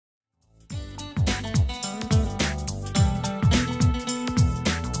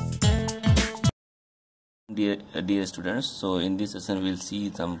Dear students, so in this session we'll see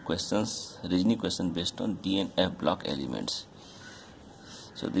some questions, reasoning questions based on D and F block elements.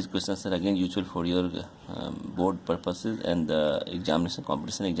 So these questions are again useful for your board purposes and the examination,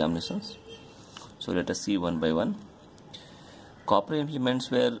 competition examinations. So let us see one by one. Copper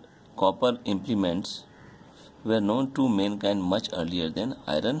implements were known to mankind much earlier than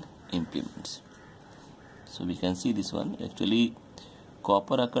iron implements. So we can see this one. Actually,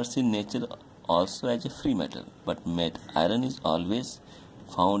 copper occurs in nature also as a free metal, but iron is always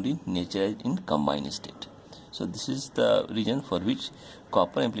found in nature in combined state. So this is the reason for which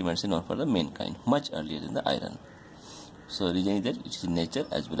copper implements are known for the mankind much earlier than the iron. So reason is that it is in nature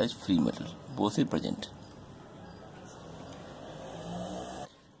as well as free metal, both are present.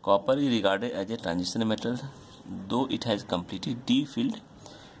 Copper is regarded as a transition metal, though it has completely filled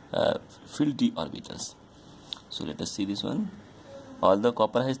d orbitals. So let us see this one. Although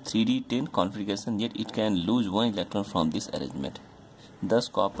copper has 3d10 configuration, yet it can lose one electron from this arrangement. Thus,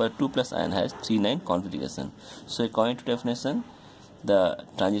 copper 2 plus iron has 3,9 configuration. So, according to definition, the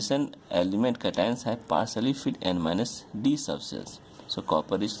transition element cations have partially filled n-d subcells. So,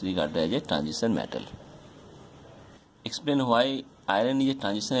 copper is regarded as a transition metal. Explain why iron is a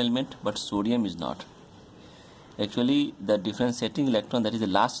transition element but sodium is not. Actually, the differentiating electron, that is the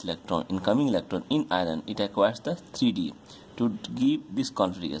last electron, incoming electron in iron, it acquires the 3d to give this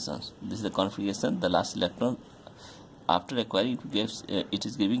configurations. This is the configuration. The last electron after acquiring it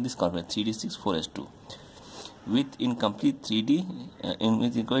is giving this configuration 3d6 4s2 with incomplete 3d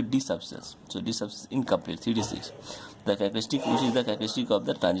with incomplete d subcells. So d subcells incomplete 3d6. The characteristic which is the characteristic of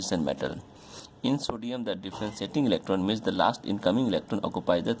the transition metal. In sodium, the differentiating electron means the last incoming electron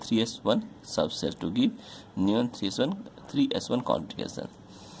occupies the 3s1 subcell to give neon 3s1 configuration.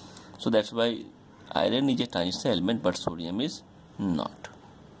 So that's why iron is a transition element but sodium is not.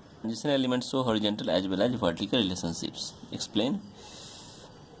 Transition elements show horizontal as well as vertical relationships. Explain.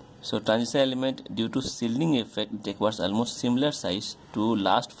 So transition element, due to shielding effect, it requires almost similar size to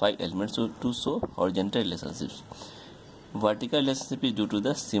last 5 elements to show horizontal relationships. Vertical relationship is due to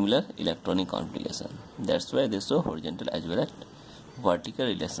the similar electronic configuration. That's why they show horizontal as well as vertical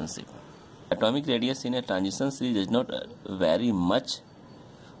relationship. Atomic radius in a transition series does not vary much,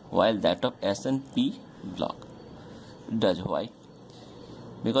 while that of S and P block does. Why?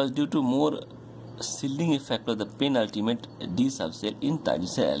 Because due to more shielding effect of the penultimate d subcell in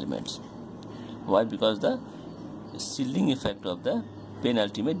transition elements. Why? Because the shielding effect of the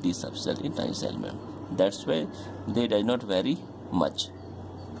penultimate d subcell in transition element. That's why they do not vary much.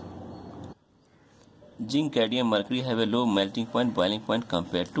 Zinc, cadmium, mercury have a low melting point, boiling point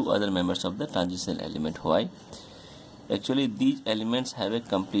compared to other members of the transition element. Why? Actually, these elements have a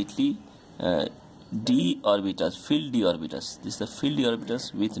completely d orbitals, filled d orbitals. This is the filled d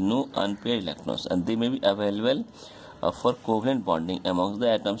orbitals with no unpaired electrons, and they may be available for covalent bonding amongst the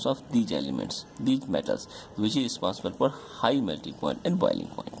atoms of these elements, these metals, which is responsible for high melting point and boiling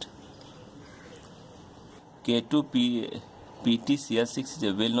point. K2PtCl6 is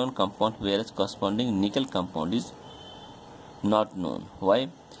a well-known compound, whereas corresponding nickel compound is not known. Why?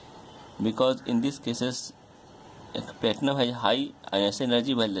 Because in these cases, platinum has high ionization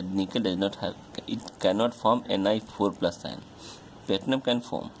energy while the nickel does not have. It cannot form Ni4 plus ion. Platinum can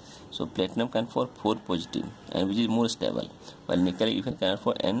form. So platinum can form 4 positive, and which is more stable, while nickel even cannot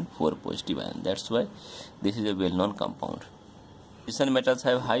form N4 positive ion. That's why this is a well-known compound. Transition metals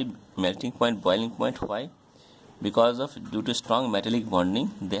have high melting point, boiling point. Why? Because due to strong metallic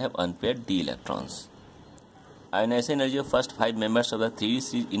bonding, they have unpaired d electrons. Ionization energy of first 5 members of the 3D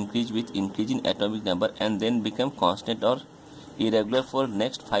series increase with increasing atomic number and then become constant or irregular for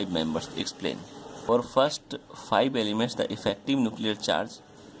next 5 members. Explain. For first 5 elements, the effective nuclear charge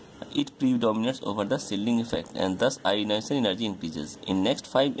it predominates over the shielding effect, and thus ionization energy increases. In next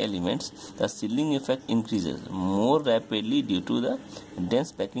 5 elements, the shielding effect increases more rapidly due to the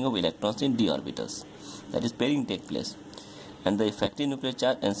dense packing of electrons in d orbitals. That is, pairing take place, and the effective nuclear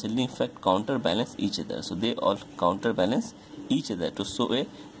charge and shielding effect counterbalance each other. So they all counterbalance each other to show a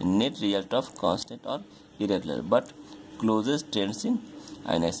net result of constant or irregular but closest trends in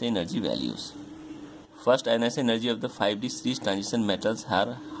ionization energy values. First ionization energy of the 5D series transition metals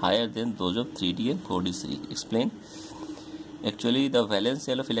are higher than those of 3D and 4D series. Explain. Actually, the valence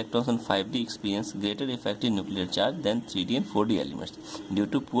shell of electrons on 5D experience greater effective nuclear charge than 3D and 4D elements due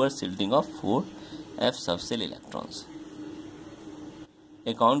to poor shielding of 4F subcell electrons.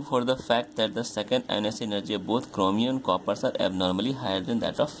 Account for the fact that the second ionization energy of both chromium and copper are abnormally higher than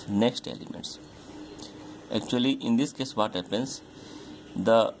that of next elements. Actually, in this case, what happens?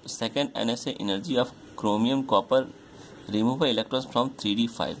 The second ionization energy of chromium, copper remove electrons from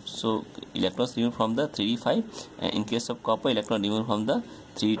 3d5. So electrons removed from the 3d5, and in case of copper, electron removed from the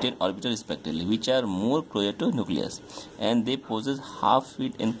 3d10 orbital respectively, which are more closer to nucleus, and they possess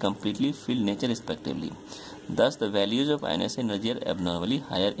half-filled and completely filled nature respectively. Thus, the values of ionization energy are abnormally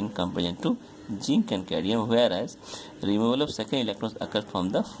higher in comparison to zinc and cadmium, whereas removal of second electrons occurs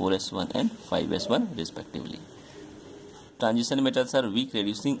from the 4s1 and 5s1 respectively. Transition metals are weak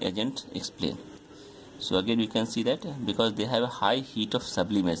reducing agent. Explain. So again we can see that because they have a high heat of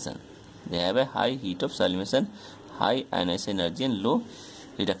sublimation, high ionization energy and low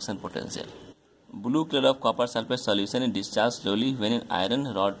reduction potential. Blue color of copper sulfate solution is discharged slowly when an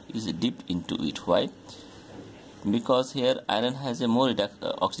iron rod is dipped into it. Why? Because here iron has a more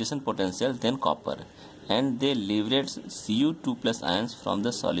oxidation potential than copper, and they leverage Cu2 plus ions from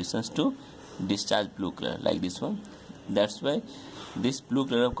the solutions to discharge blue color like this one. That's why this blue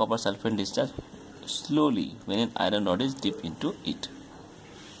color of copper sulfate discharge slowly when an iron rod is dipped into it.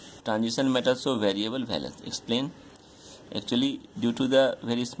 Transition metals show variable valence. Explain. Actually, due to the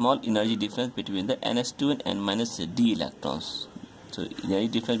very small energy difference between the ns2 and n-d electrons, so energy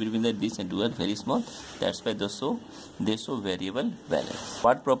difference between the these and two are very small. That's why they show variable valence.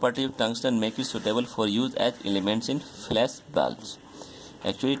 What property of tungsten make it suitable for use as elements in flash bulbs?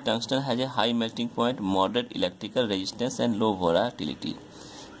 Actually, tungsten has a high melting point, moderate electrical resistance and low volatility.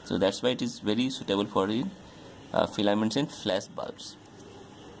 So that's why it is very suitable for filaments in flash bulbs.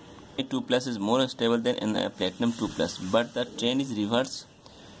 2 plus is more stable than platinum 2 plus, but the trend is reversed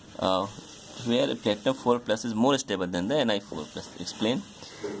where platinum 4 plus is more stable than the Ni4 plus. Explain.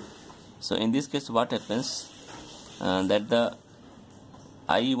 So in this case what happens, that the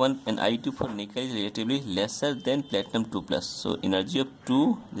I1 and I2 for nickel is relatively lesser than platinum 2 plus. So energy of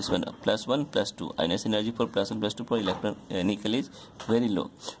 2, this one plus 1 plus 2, ionization energy for plus 1 plus 2 for electron nickel is very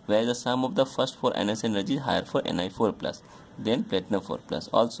low, whereas the sum of the first 4 ionization energy is higher for Ni4 plus than platinum 4 plus.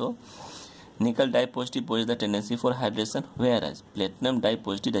 Also, nickel dye positive possesses the tendency for hydration, whereas platinum dye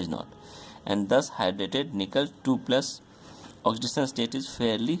positive does not, and thus hydrated nickel 2 plus oxidation state is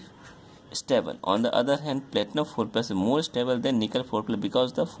fairly stable. On the other hand, platinum 4 plus is more stable than nickel 4 plus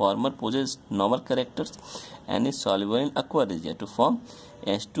because the former possesses normal characters and is soluble in aqua regia to form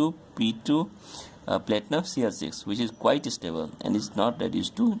H2P2 platinum Cl6, which is quite stable and is not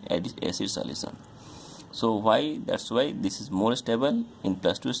reduced to acid solution. So why? That's why this is more stable in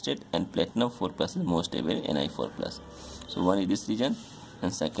plus 2 state and platinum 4 plus is more stable in Ni4 plus. So one is this region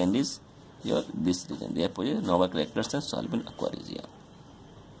and second is this region. Therefore, normal characters and soluble in aqua regia.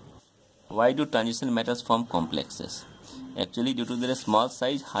 Why do transition metals form complexes? Actually, due to their small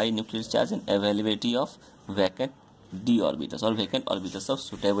size, high nuclear charge and availability of vacant d orbitals or vacant orbitals of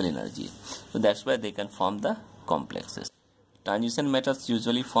suitable energy. So that's why they can form the complexes. Transition metals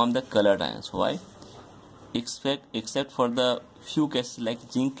usually form the colored ions. Why? Except for the few cases like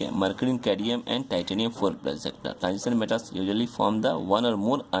zinc, mercury, cadmium and titanium 4 plus, etc. Transition metals usually form the one or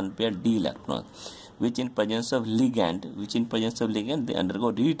more unpaired d electrons, which in presence of ligand they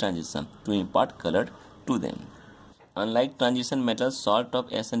undergo retransition to impart color to them. Unlike transition metals, salt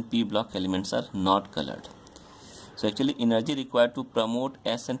of S and P block elements are not colored. So actually energy required to promote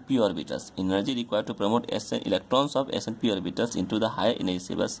S and P orbitals, electrons of S and P orbitals into the higher energy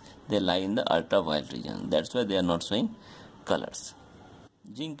savers, they lie in the ultraviolet region. That's why they are not showing colors.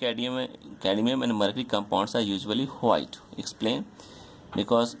 Zinc, cadmium and mercury compounds are usually white. Explain.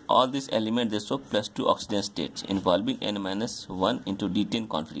 Because all these elements they show plus 2 oxidation states involving n-1 into d10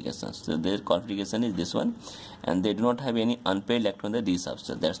 configurations. So their configuration is this one, and they do not have any unpaired electron in the d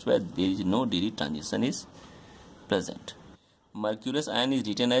substance. That's why there is no d transition is present. Mercurius ion is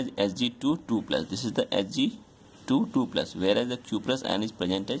written as Hg2 2 plus. This is the Hg2 2 plus, whereas the cuprous ion is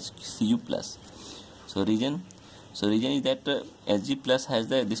present as Cu plus. So region is that Hg plus has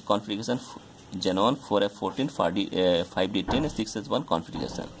this configuration xenon 4f14 5d10 6s1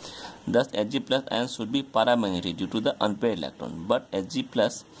 configuration. Thus Hg plus ions should be paramagnetic due to the unpaired electron, but Hg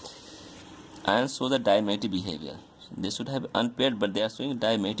plus ions show the diamagnetic behavior. They should have unpaired, but they are showing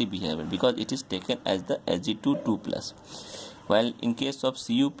diamagnetic behavior because it is taken as the Hg2 2 plus. While in case of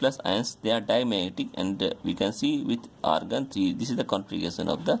Cu plus ions they are diamagnetic, and we can see with argon 3 this is the configuration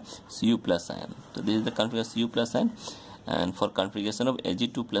of the Cu plus ion. So this is the configuration of Cu plus ion, and for configuration of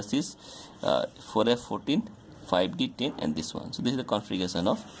Hg2 plus is 4f14 5d10 and this one. So this is the configuration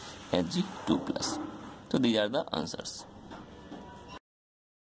of Hg2 plus. So these are the answers.